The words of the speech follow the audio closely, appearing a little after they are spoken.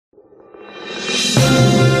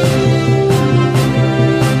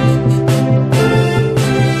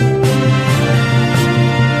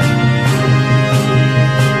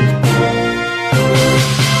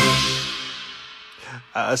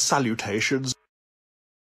salutations.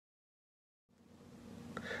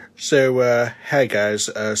 So, hey guys,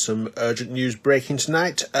 some urgent news breaking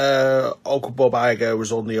tonight. Uncle Bob Iger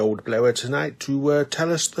was on the old blower tonight to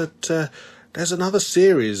tell us that there's another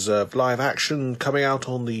series of live action coming out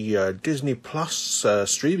on the Disney Plus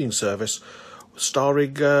streaming service,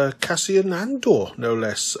 starring Cassian Andor, no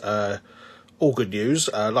less. All good news.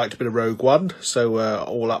 Liked a bit of Rogue One, so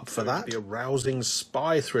all up for that. It'll be a rousing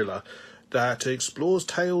spy thriller that explores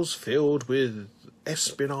tales filled with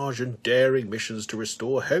espionage and daring missions to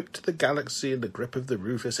restore hope to the galaxy in the grip of the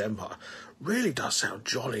ruthless Empire. Really does sound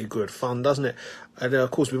jolly good fun, doesn't it? And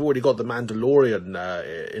of course, we've already got the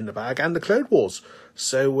Mandalorian in the bag and the Clone Wars.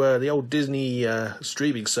 So the old Disney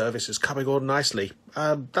streaming service is coming on nicely.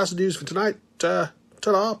 That's the news for tonight.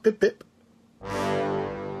 Ta-da, pip pip.